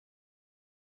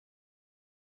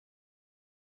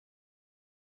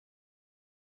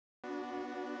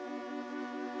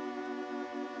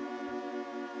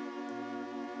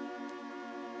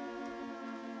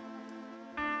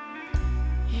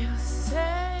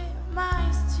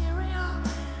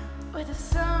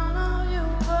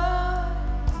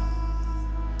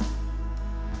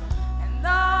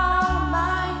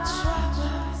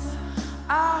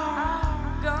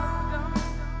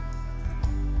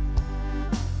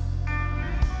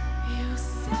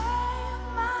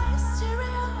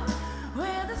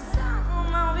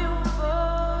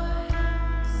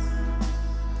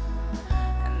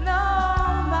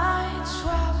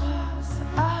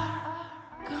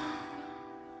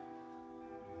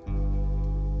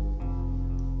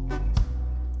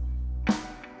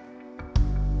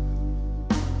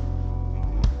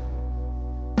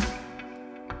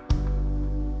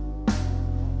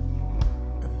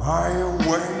I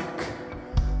awake,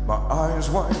 my eyes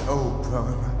wide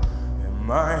open?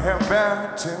 Am I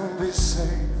about to be safe?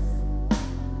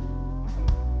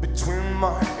 Between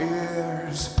my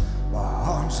ears, my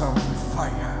heart's on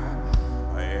fire.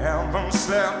 I haven't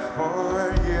slept for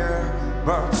a year,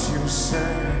 but you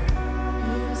say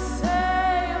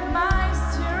my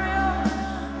stereo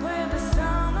with the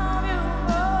sound of your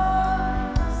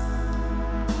voice,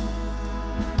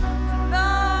 and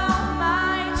all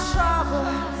my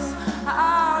troubles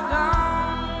are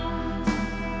gone.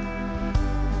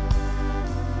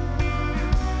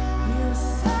 You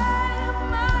save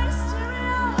my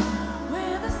stereo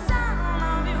with the sound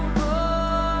of your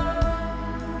voice,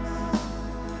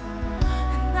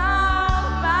 and all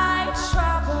my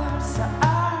troubles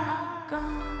are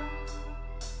gone.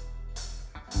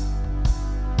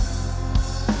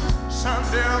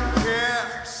 Sundown care,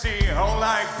 see all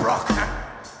like broken.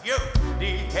 You,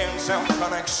 the hands-on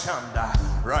connection that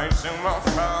rising my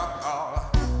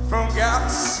fall. For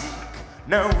God's sake,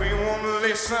 no, we won't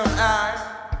listen. I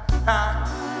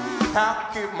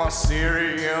keep my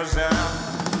serious out.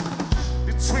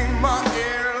 Between my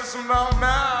ears and my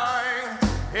mind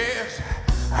is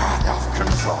out of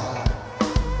control.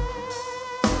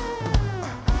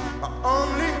 My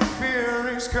only fear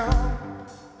is gone,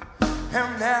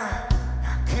 and now I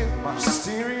keep my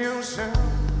stereo sound.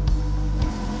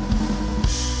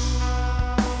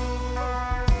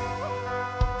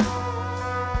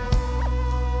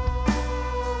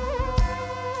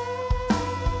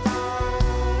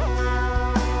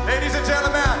 Ladies and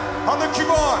gentlemen, on the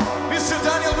keyboard, Mr.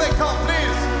 Bleikolm,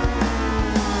 please.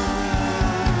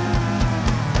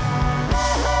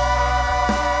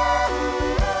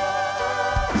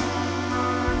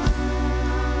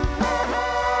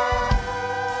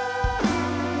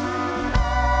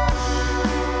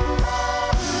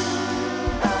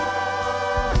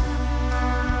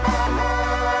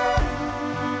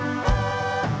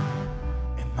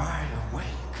 Am I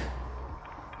awake?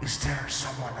 Is there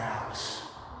someone else?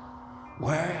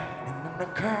 Waiting in the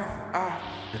curve of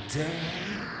the day,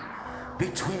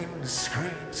 between the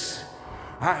screens,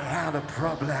 I had a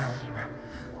problem.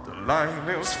 The light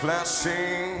is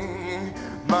flashing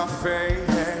my face.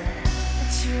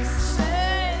 But you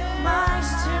save my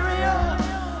stereo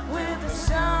with the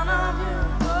sound of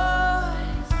your